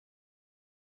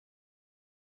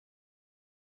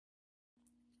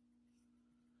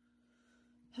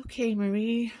Okay,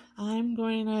 Marie, I'm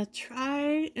going to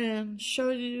try and show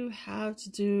you how to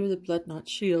do the blood knot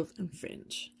shield in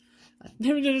Fringe. I've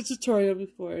never done a tutorial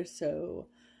before, so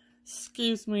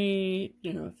excuse me,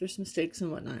 if there's mistakes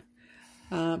and whatnot.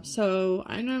 So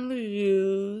I normally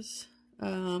use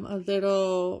a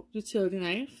little utility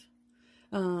knife.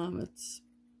 It's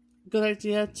a good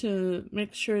idea to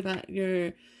make sure that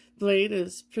your blade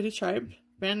is pretty sharp,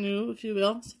 brand new if you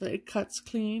will, so that it cuts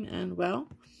clean and well.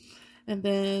 And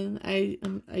then I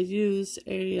use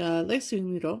a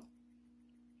lacing needle.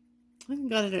 I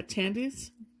got it at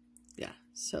Tandy's. Yeah,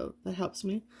 so that helps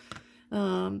me.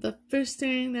 The first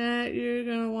thing that you're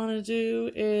going to want to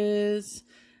do is,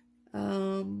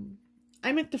 I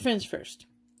make the fringe first.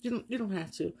 You don't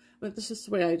have to, but this is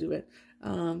the way I do it.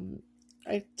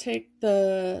 I take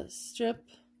the strip,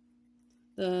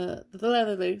 the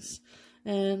leather lace,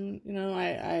 and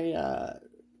I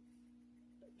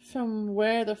from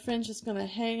where the fringe is going to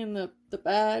hang in the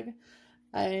bag,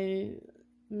 I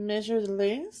measure the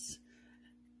lace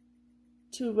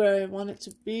to where I want it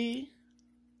to be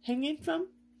hanging from,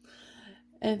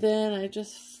 and then I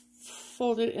just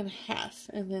fold it in half,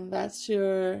 and then that's what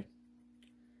you're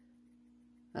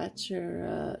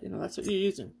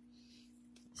using.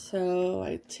 So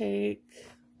I take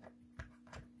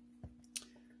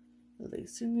the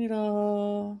lacing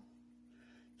needle,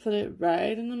 put it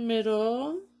right in the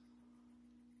middle,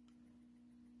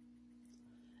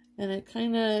 and I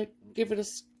kind of give it a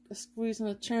squeeze and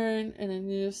a turn, and then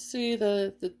you see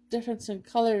the difference in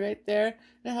color right there.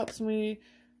 That helps me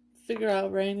figure out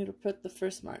where I need to put the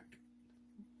first mark.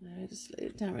 I just lay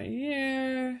it down right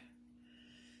here.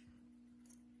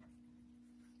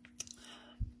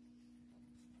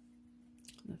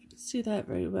 I don't know if you can see that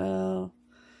very well.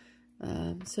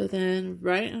 So then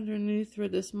right underneath where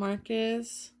this mark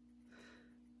is,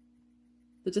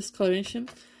 the discoloration,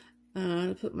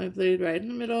 I put my blade right in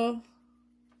the middle,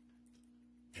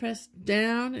 press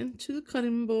down into the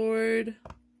cutting board,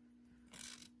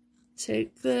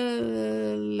 take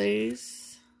the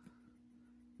lace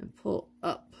and pull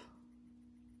up.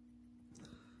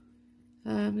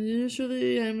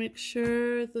 Usually I make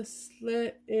sure the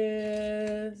slit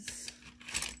is,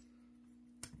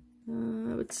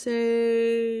 I would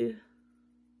say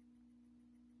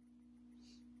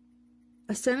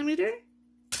a centimeter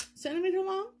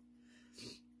long.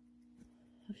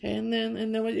 Okay, and then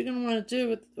what you're going to want to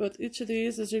do with each of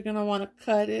these is you're going to want to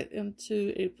cut it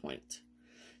into a point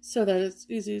so that it's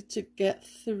easy to get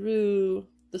through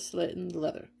the slit in the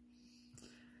leather.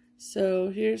 So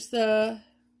here's the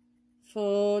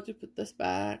fold. You put this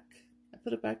back. I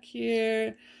put it back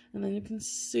here, and then you can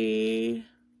see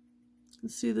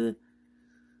the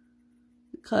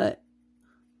cut.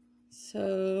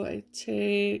 So I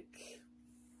take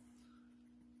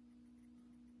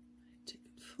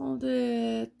fold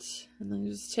it, and then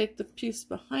you just take the piece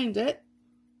behind it,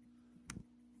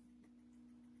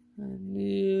 and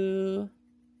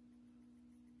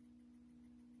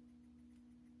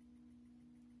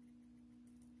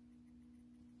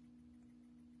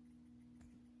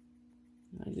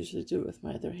I usually do it with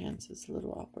my other hand, so it's a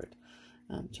little awkward.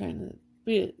 I'm trying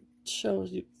to show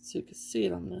you so you can see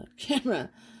it on the camera.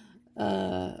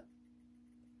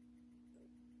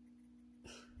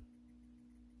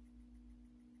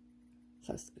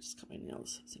 Plus, I just cut my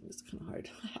nails, so it's kind of hard.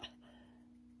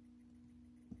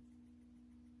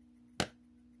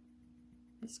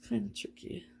 It's kind of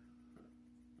tricky.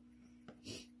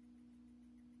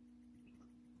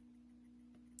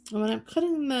 And when I'm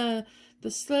cutting the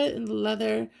slit in the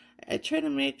leather, I try to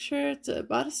make sure it's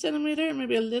about a centimeter,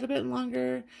 maybe a little bit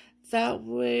longer. That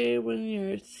way, when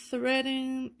you're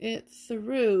threading it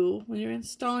through, when you're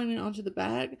installing it onto the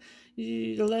bag,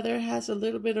 the leather has a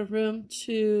little bit of room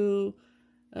to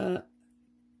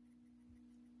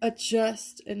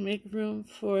adjust and make room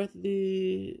for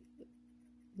the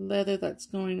leather that's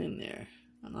going in there.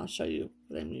 And I'll show you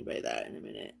what I mean by that in a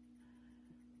minute.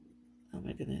 Oh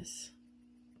my goodness.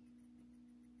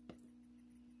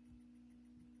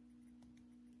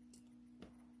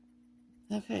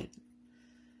 Okay.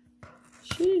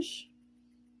 Sheesh.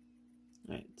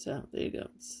 Alright, so there you go.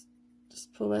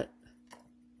 Just pull it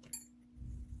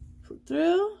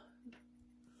through.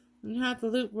 And you have the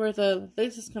loop where the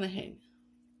lace is going to hang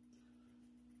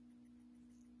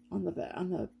on the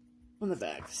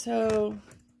bag. So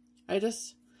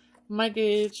my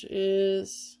gauge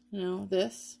is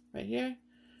this right here.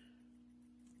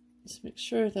 Just make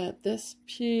sure that this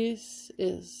piece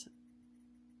is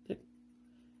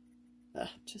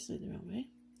just in the wrong way,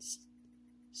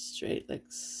 straight, like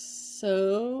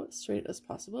so straight as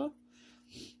possible,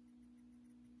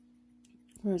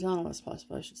 horizontal as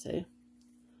possible, I should say.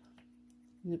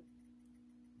 You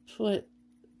put,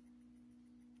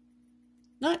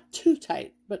 not too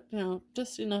tight, but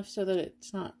just enough so that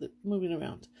it's not moving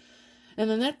around. And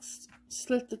the next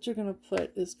slit that you're going to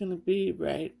put is going to be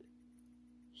right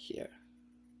here.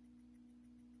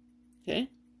 Okay?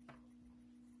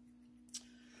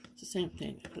 It's the same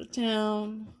thing. Put it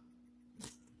down.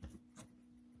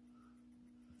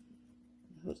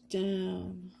 Put it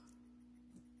down.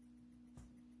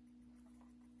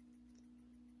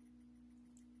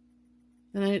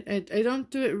 And I don't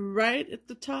do it right at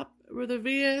the top where the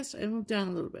V is. I move down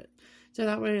a little bit. So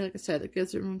that way, like I said, it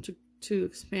gives it room to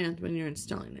expand when you're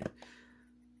installing it.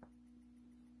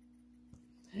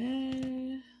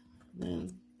 Okay.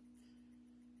 Then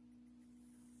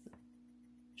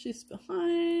piece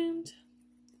behind.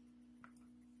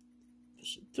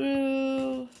 Push it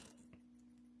through.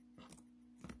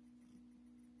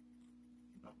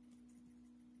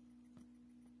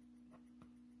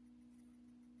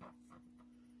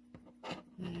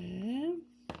 And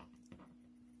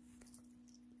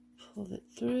pull it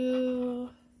through.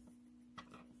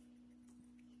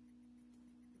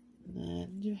 And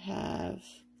then you have,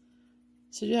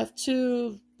 so you have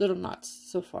 2 little knots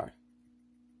so far.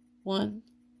 1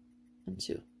 and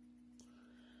 2.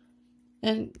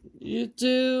 And you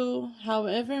do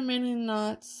however many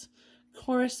knots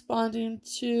corresponding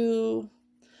to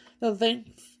the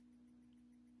length,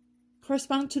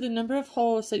 corresponding to the number of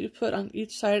holes that you put on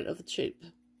each side of the shape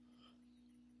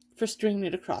for stringing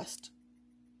it across.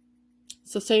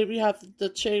 So say we have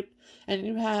the shape and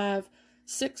you have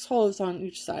 6 holes on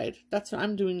each side. That's what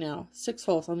I'm doing now. 6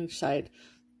 holes on each side.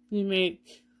 You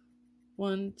make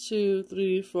 1, 2,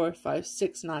 3, 4, 5,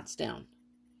 6 knots down.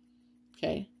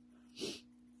 Okay.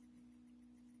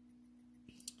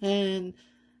 And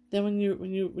then when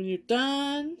you're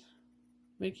done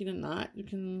making a knot, you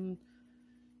can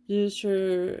use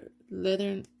your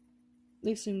leather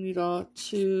lacing needle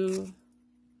to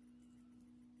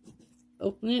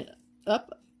open it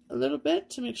up a little bit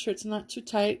to make sure it's not too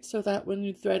tight, so that when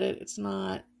you thread it, it's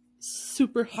not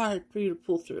super hard for you to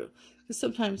pull through. Because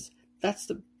sometimes that's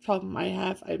the problem I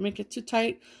have. I make it too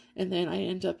tight, and then I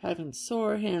end up having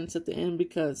sore hands at the end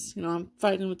because, I'm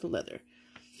fighting with the leather.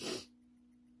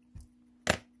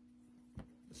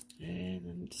 And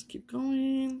then just keep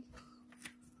going.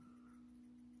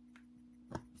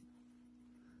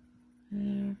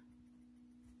 There.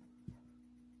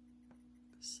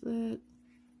 Slit.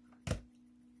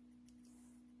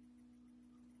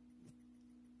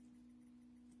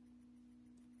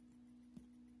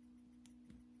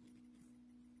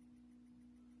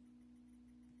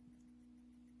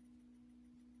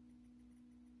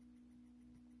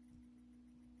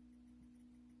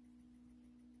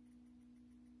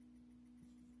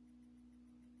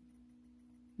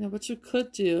 Now what you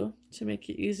could do to make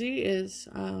it easy is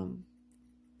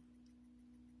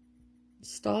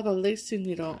install the lacing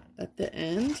needle at the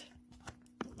end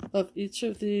of each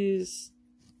of these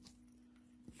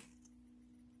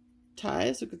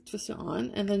ties. You could twist it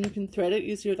on and then you can thread it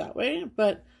easier that way,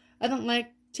 but I don't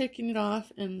like taking it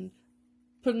off and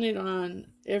putting it on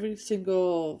every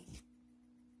single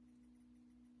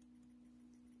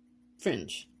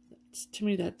fringe. To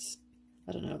me, that's,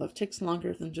 I don't know, that takes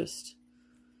longer than just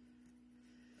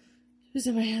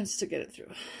using my hands to get it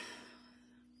through.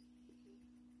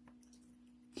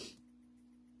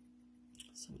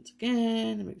 So once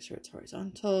again, make sure it's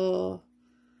horizontal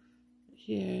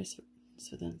here.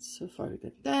 So then, so far we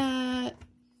got that.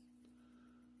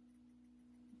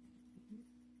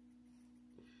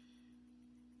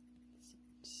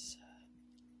 So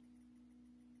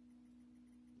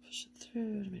push it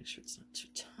through to make sure it's not too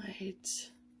tight.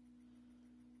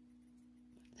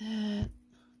 Like that.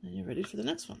 Then you're ready for the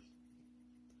next one.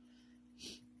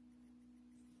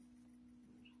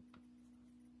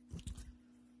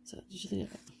 So usually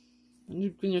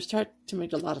when you start to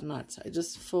make a lot of knots, I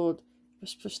just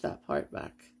push that part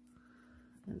back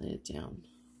and lay it down.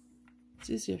 It's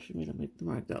easier for me to make the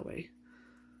mark that way.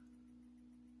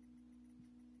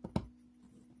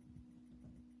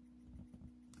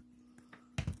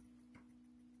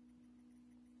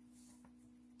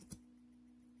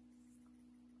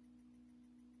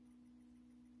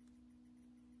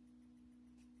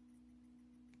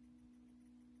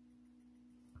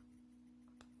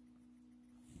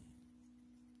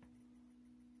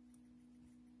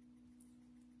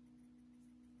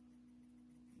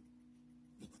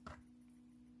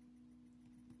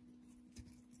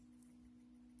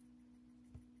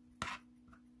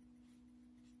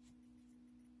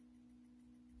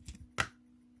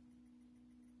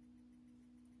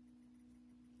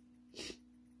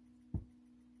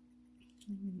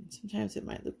 Sometimes it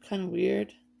might look kind of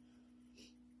weird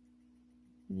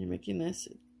when you're making this,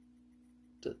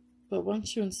 but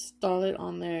once you install it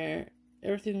on there,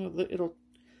 everything will look, it'll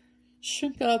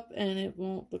shrink up and it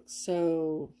won't look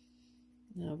so,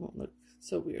 it won't look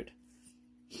so weird,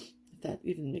 if that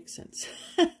even makes sense.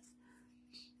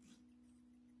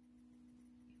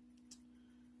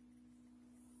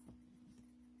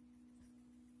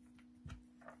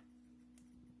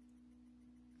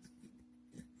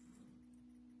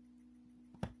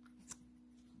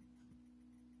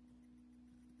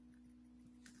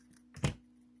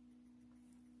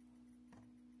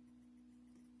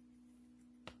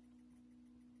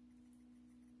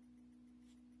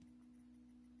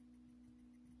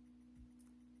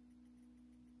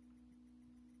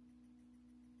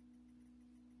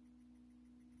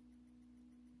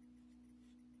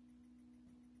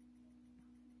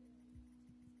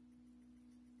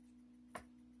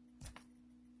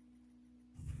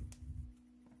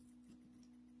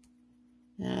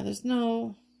 Yeah, I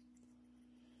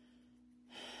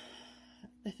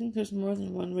think there's more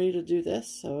than one way to do this,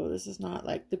 so this is not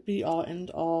like the be-all,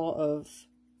 end-all of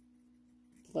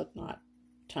blood knot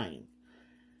tying.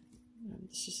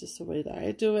 This is just the way that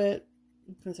I do it,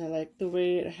 because I like the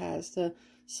way it has the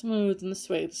smooth and the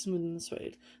suede, smooth and the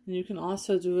suede. And you can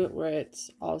also do it where it's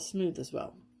all smooth as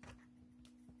well.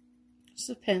 It just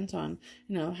depends on,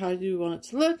 how you want it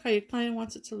to look, how your client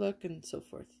wants it to look, and so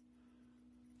forth.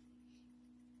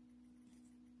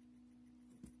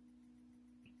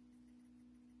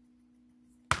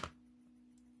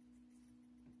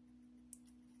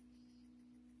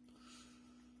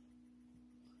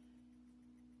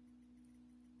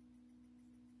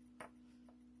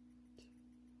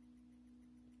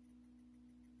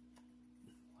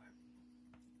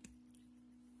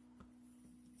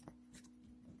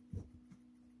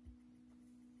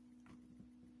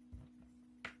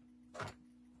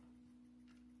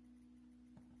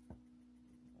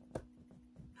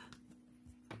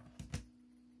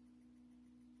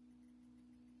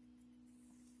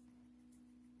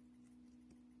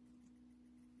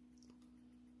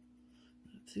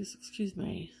 Please excuse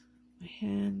my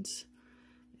hands.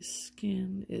 My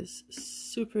skin is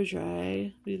super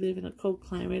dry. We live in a cold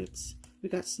climate. We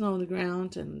got snow on the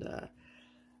ground, and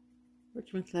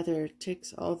working with leather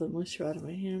takes all the moisture out of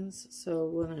my hands. So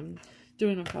when I'm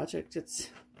doing a project,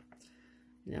 it's,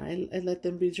 I let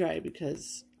them be dry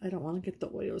because I don't want to get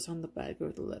the oils on the bag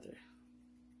or the leather.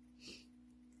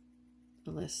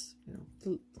 Unless,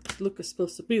 the look is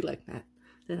supposed to be like that,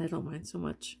 then I don't mind so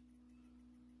much.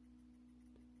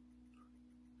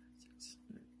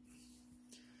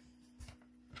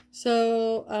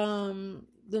 So,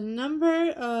 the number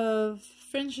of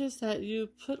fringes that you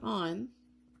put on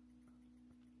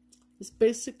is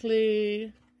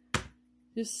basically,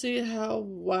 you see how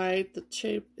wide the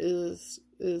shape is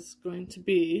going to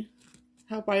be,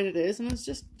 how wide it is, and it's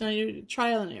just you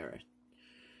trial and error.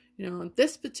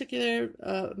 This particular,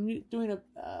 I'm doing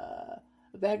a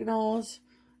bag nose.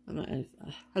 I don't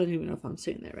even know if I'm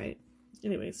saying that right.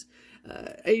 Anyways,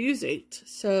 I use 8,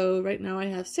 so right now I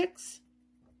have 6.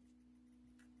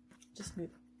 Just need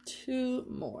 2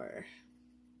 more.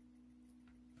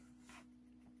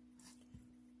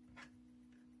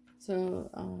 So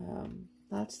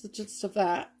that's the gist of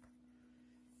that.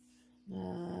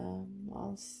 I'll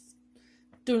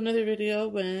do another video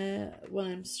when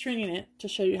I'm stringing it to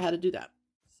show you how to do that.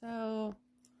 So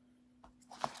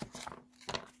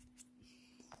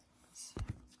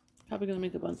probably gonna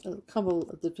make a couple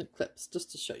of different clips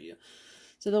just to show you.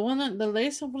 So the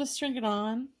lace I'm gonna string it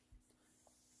on,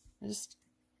 I just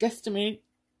guesstimate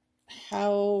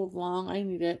how long I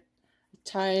need it.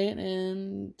 Tie it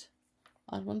in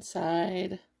on one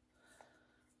side,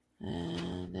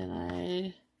 and then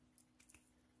I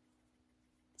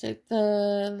take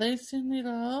the lacing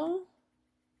needle,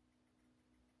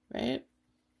 right,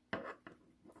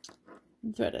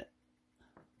 and thread it.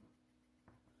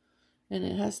 And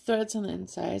it has threads on the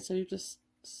inside, so you just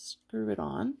screw it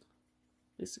on,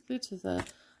 basically, to the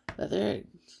leather.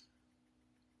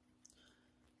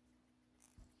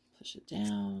 Push it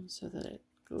down so that it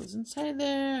goes inside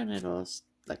there, and it'll,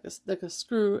 like a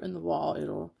screw in the wall,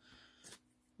 it'll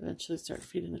eventually start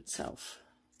feeding itself.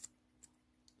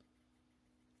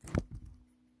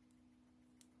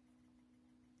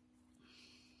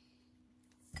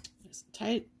 Nice and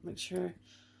tight. Make sure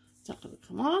it's not going to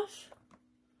come off.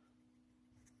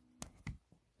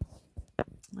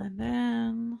 And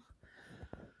then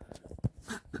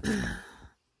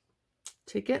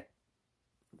take it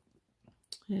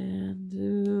and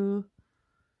do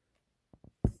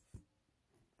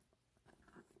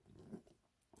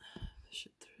push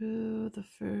it through the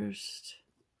first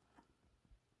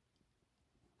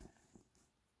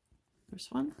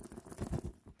one.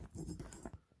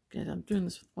 Again, I'm doing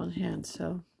this with one hand,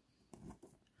 so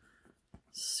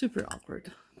super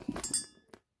awkward.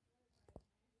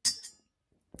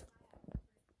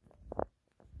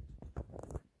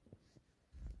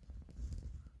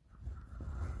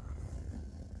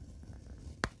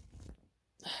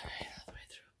 Alright, all the way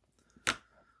through.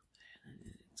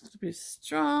 And it's going to be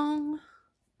strong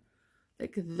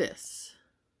like this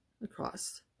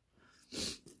across.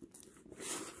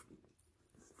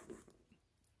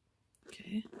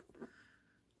 Okay.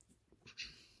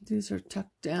 These are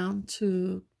tucked down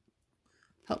to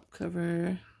help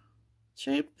cover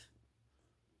shape,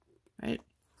 right?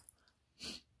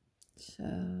 So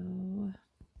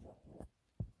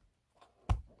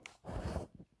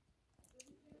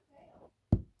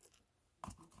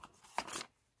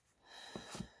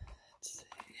let's see.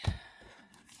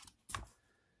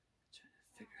 Trying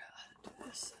to figure out how to do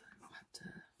this. I don't have to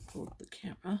hold the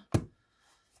camera.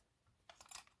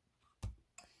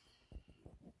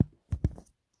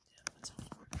 Yeah, that's not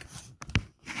working.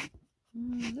 A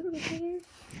little bit better.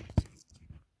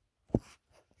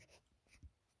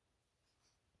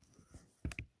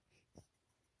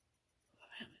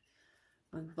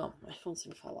 Well, my phone's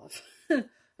gonna fall off.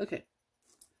 Okay,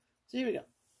 so here we go.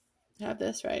 Have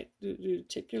this, right? You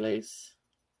take your lace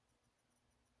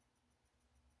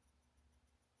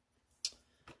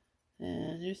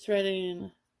and you're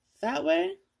threading that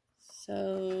way.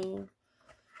 So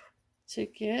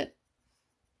take it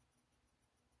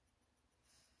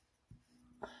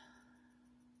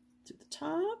to the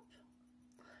top.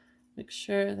 Make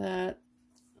sure that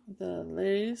the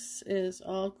lace is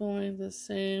all going the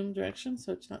same direction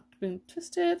so it's not being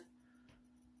twisted.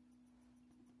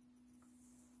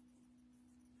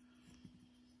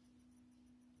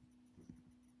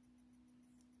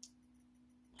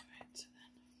 Alright, so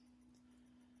then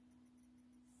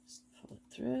just pull it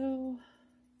through.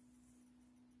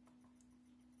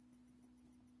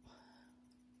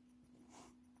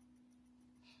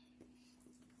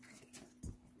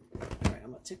 Alright,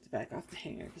 I'm going to take the back off the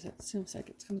hanger because that seems like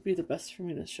it's going to be the best for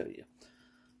me to show you.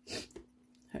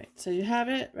 Alright, so you have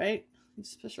it, right? You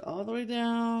just push it all the way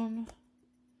down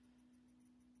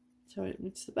so it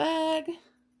meets the bag.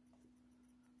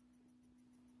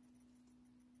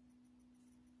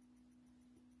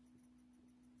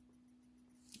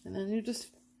 And then you just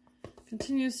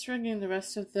continue stringing the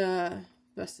rest of them.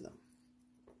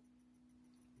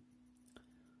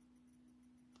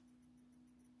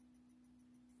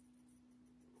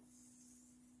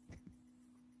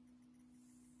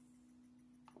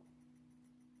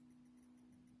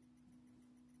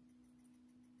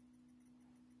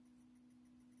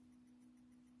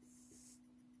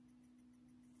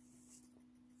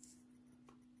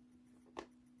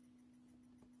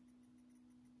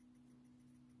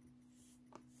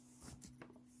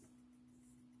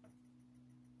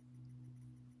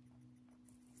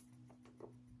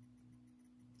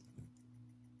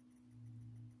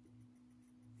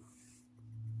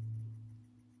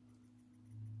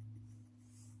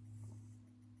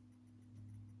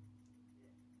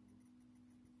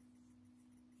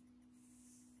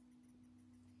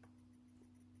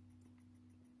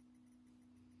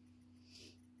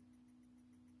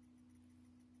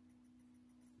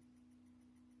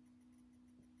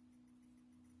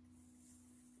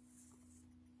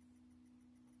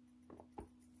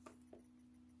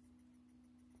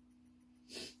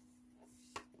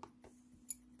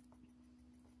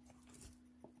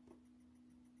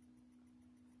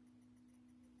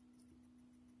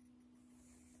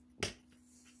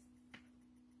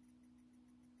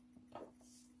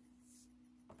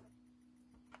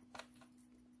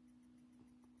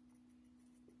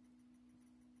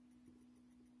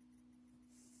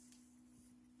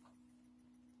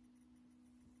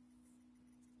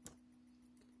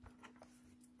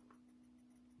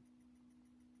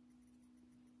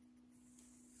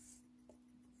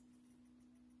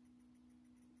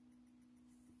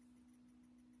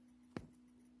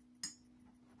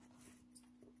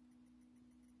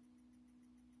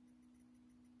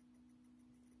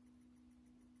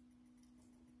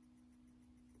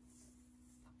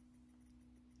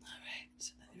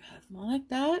 So then you have them all like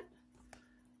that.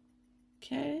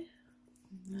 Okay.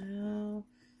 Now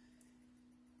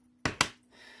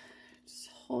just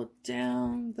hold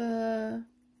down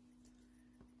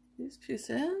these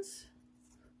pieces.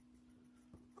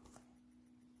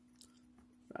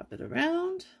 Wrap it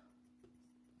around.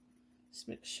 Just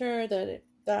make sure that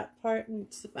that part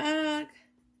meets the bag.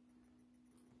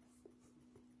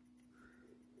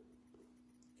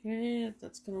 Okay, if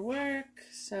that's gonna work.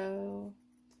 So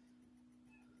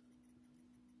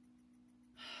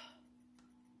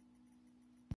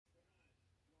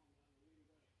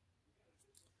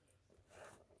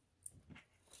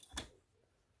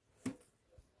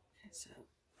so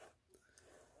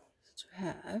that's what we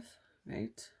have,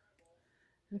 right?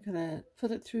 I'm gonna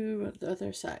put it through the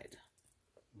other side.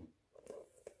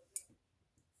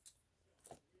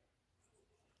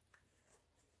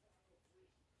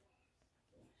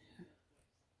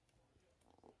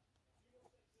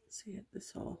 See it,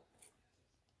 this hole.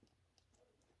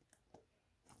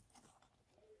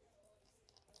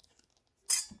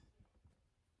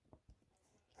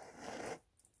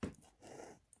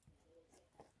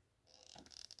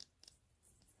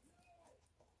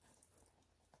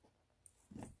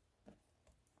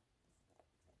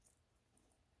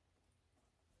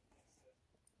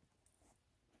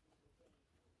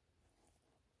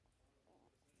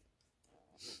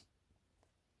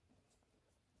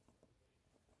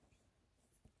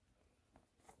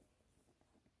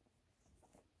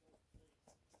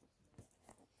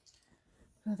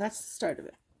 Well, that's the start of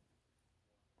it.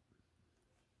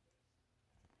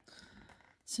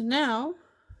 So now,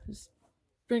 just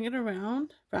bring it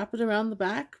around, wrap it around the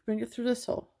back, bring it through this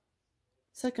hole,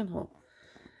 second hole.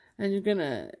 And you're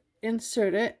gonna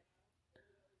insert it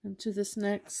into this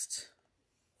next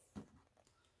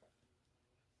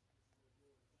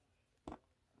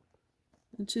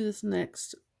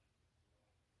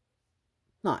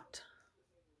knot.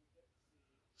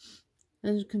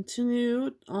 And you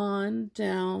continue on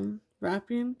down,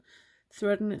 wrapping,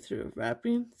 threading it through,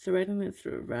 wrapping, threading it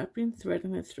through, wrapping,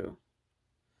 threading it through.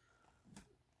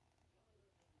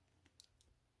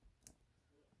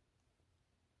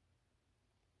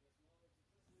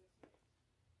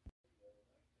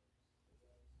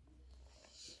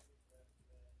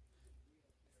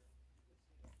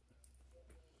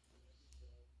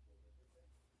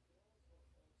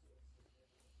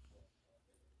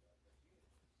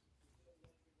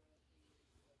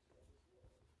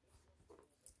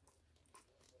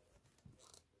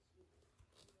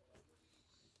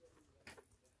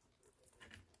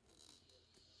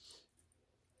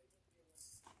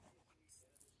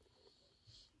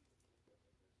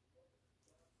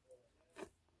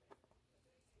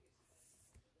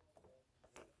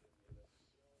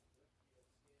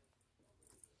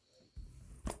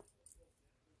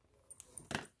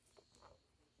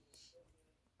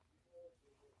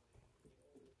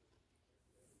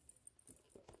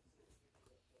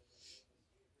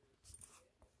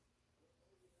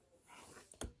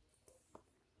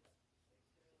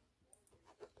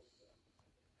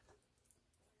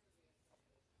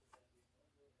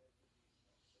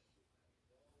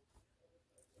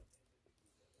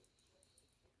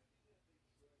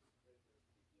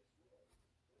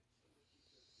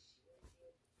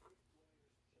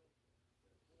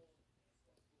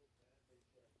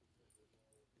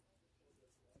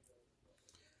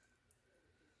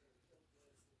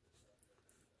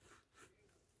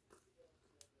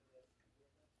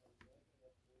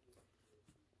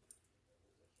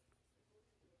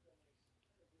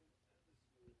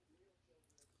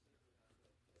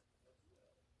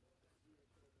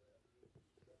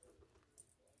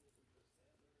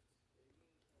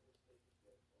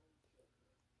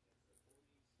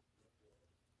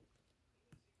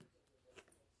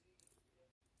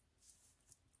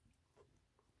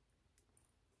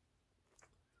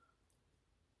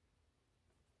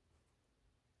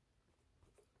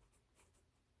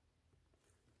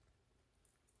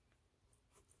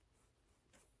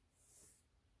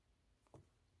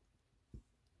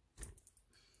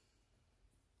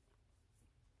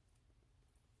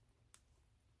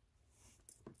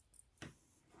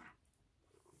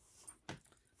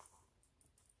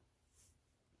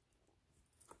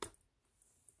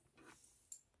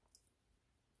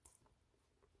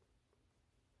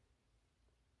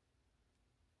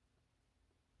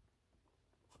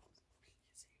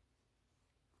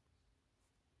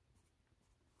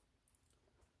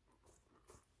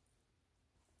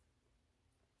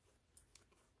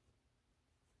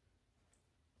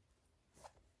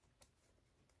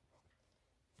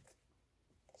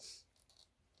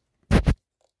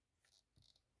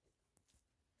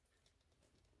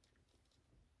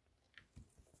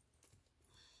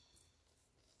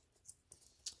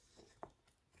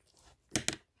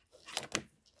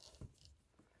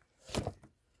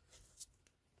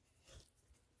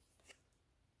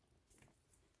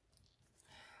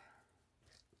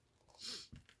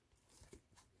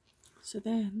 So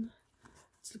then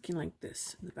it's looking like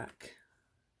this in the back.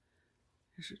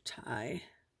 Here's your tie.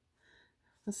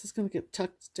 This is going to get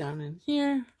tucked down in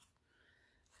here.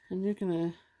 And you're going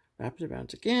to wrap it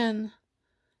around again,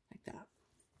 like that.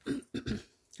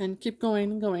 And keep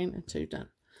going and going until you're done.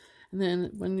 And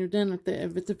then when you're done at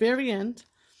the very end,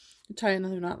 you tie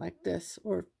another knot like this,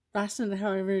 or fasten it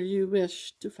however you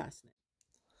wish to fasten it.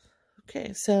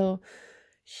 Okay, so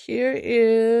here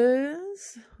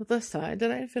is the side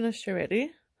that I finished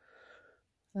already.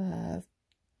 The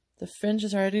fringe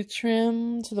is already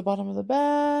trimmed to the bottom of the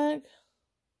bag.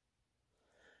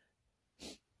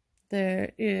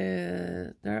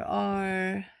 There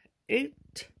are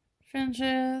 8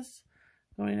 fringes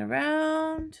going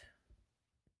around.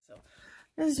 So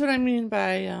this is what I mean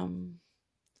by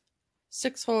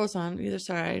 6 holes on either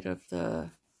side of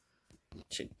the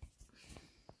cheek.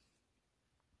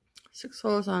 6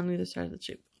 holes on either side of the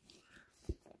cheek.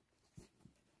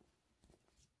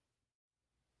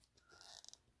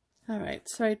 Alright,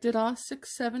 so I did all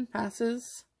 6-7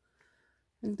 passes.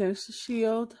 And there's the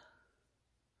shield.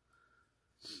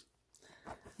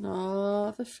 And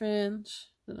all the fringe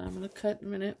that I'm going to cut in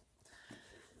a minute.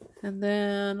 And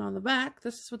then on the back,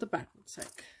 this is what the back looks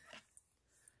like.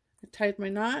 I tied my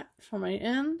knot for my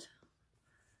end.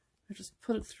 I just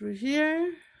put it through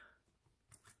here.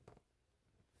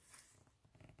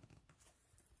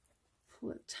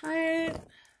 Pull it tight.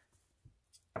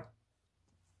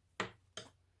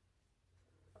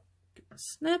 Give it a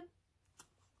snip.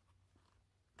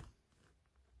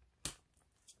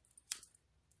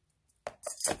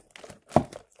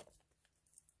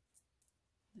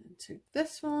 And take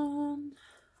this one.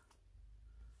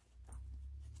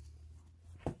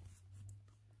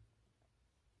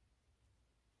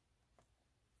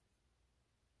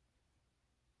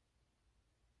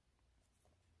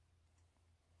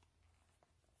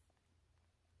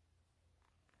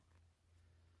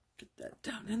 Get that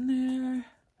down in there.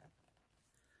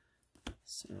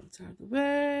 So it's out of the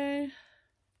way.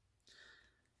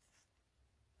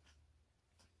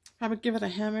 I would give it a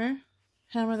hammer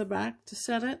the back to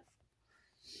set it.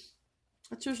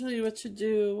 That's usually what you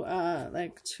do,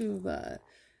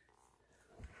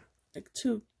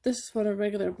 this is what a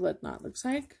regular blood knot looks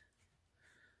like.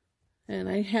 And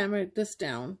I hammered this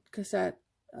down because that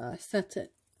sets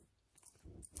it.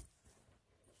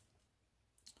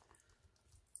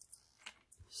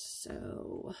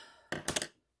 So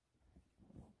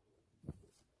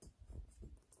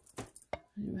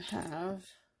you have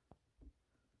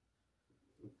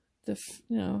the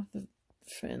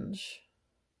fringe,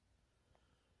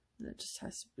 and it just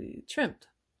has to be trimmed.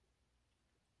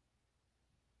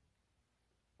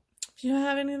 If you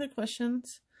have any other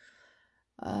questions,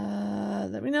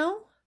 let me know.